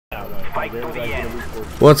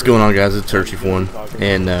What's going on, guys? It's Searchy1,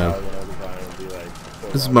 and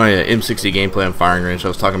this is my M60 gameplay on firing range I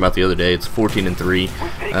was talking about the other day. It's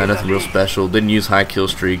 14-3, nothing real special. Didn't use high kill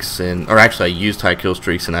streaks, or actually I used high kill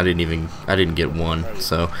streaks and I didn't get one,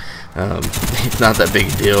 so it's not that big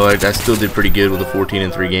a deal. I still did pretty good with the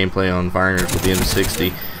 14-3 gameplay on firing range with the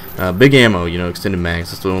M60. Big ammo, you know, extended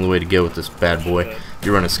mags. That's the only way to go with this bad boy. If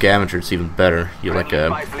you run a scavenger, it's even better. You're like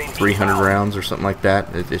 300 rounds or something like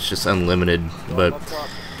that. It's just unlimited. But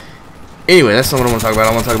anyway, that's not what I want to talk about.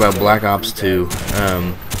 I want to talk about Black Ops 2,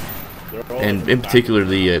 and in particular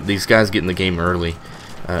these guys getting the game early.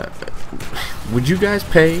 Would you guys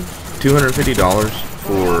pay $250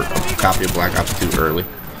 for a copy of Black Ops 2 early?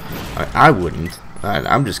 I wouldn't.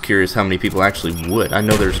 I'm just curious how many people actually would. I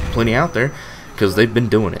know there's plenty out there, because they've been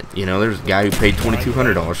doing it. You know, there's a guy who paid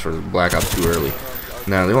 $2,200 for Black Ops 2 early.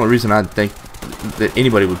 Now, the only reason I think that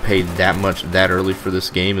anybody would pay that much that early for this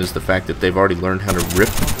game is the fact that they've already learned how to rip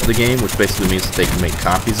the game, which basically means that they can make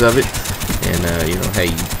copies of it. And you know, hey,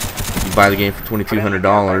 you buy the game for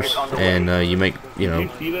 $2,200, and you make, you know,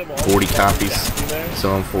 40 copies,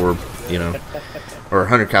 sell them for, you know, or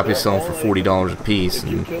 100 copies, sell them for $40 a piece,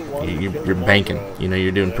 and you're banking. You know,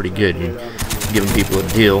 you're doing pretty good. You're giving people a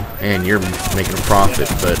deal, and you're making a profit.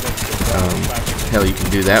 But hell, you can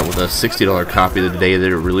do that with a $60 copy the day that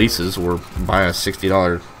it releases, or buy a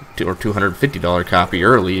 $60 or $250 copy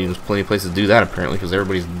early. There's plenty of places to do that apparently, because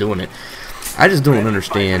everybody's doing it. I just don't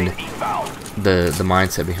understand the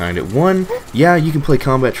mindset behind it. One, yeah, you can play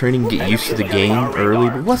combat training, get used to the game early,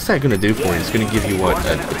 but what's that going to do for you? It's going to give you what,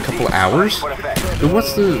 a couple hours? But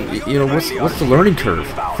what's the learning curve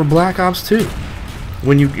for Black Ops 2?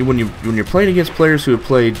 When you're playing against players who have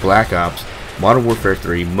played Black Ops, Modern Warfare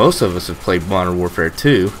 3, most of us have played Modern Warfare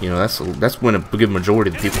 2. You know, that's when a good majority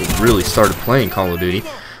of the people really started playing Call of Duty.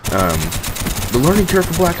 The learning curve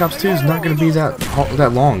for Black Ops 2 is not going to be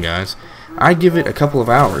that long, guys. I give it a couple of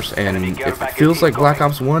hours, and if it feels like Black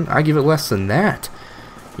Ops 1, I give it less than that.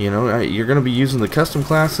 You know, you're going to be using the custom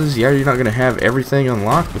classes. Yeah, you're not going to have everything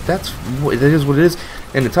unlocked, but that is what it is.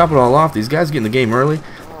 And to top it all off, these guys getting the game early,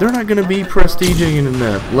 they're not going to be prestiging and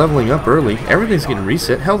leveling up early. Everything's getting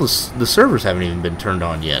reset. Hell, the servers haven't even been turned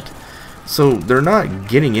on yet. So they're not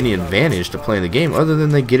getting any advantage to playing the game other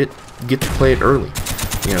than they get to play it early.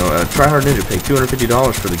 You know, Tryhard Ninja paid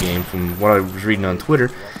 $250 for the game, from what I was reading on Twitter.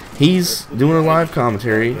 He's doing a live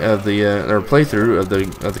commentary of the or playthrough of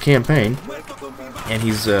the campaign, and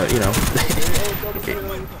he's you know,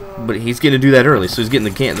 but he's getting to do that early, so he's getting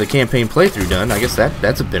the campaign playthrough done. I guess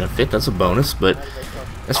that's a benefit, that's a bonus. But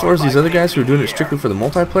as far as these other guys who are doing it strictly for the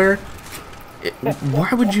multiplayer, why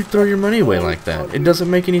would you throw your money away like that? It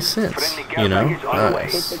doesn't make any sense, you know.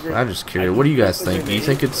 I'm just curious. What do you guys think? Do you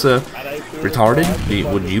think it's retarded?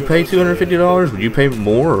 Would you pay $250? Would you pay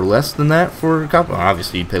more or less than that for a copy? Well,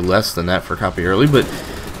 obviously, you'd pay less than that for a copy early, but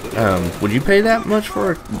would you pay that much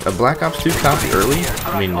for a Black Ops 2 copy early?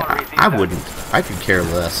 I mean, I wouldn't. I could care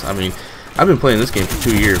less. I mean, I've been playing this game for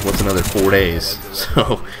 2 years. What's another 4 days?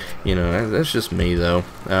 So, you know, that's just me, though.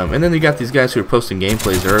 And then you got these guys who are posting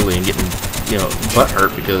gameplays early and getting, you know,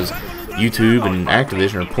 butthurt because YouTube and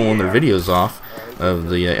Activision are pulling their videos off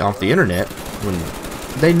the internet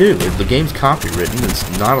when they knew if the game's copywritten.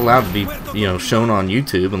 It's not allowed to be, you know, shown on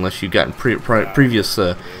YouTube unless you've gotten previous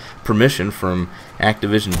permission from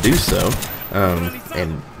Activision to do so.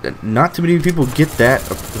 And not too many people get that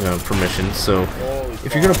permission. So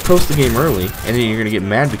if you're gonna post the game early and then you're gonna get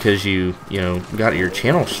mad because you got a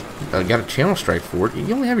channel strike for it,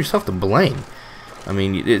 you only have yourself to blame. I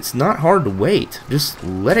mean, it's not hard to wait. Just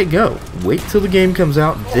let it go. Wait till the game comes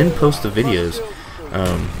out, then post the videos.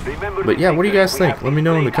 But yeah, what do you guys think? Let me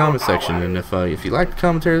know in the comment section, and if you like the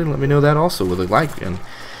commentary, let me know that also with a like. And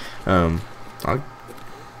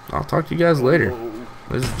I'll talk to you guys later.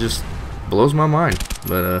 This just blows my mind.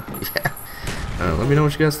 But yeah, let me know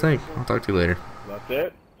what you guys think. I'll talk to you later. That's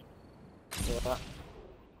it.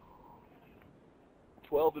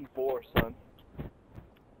 12-4, son.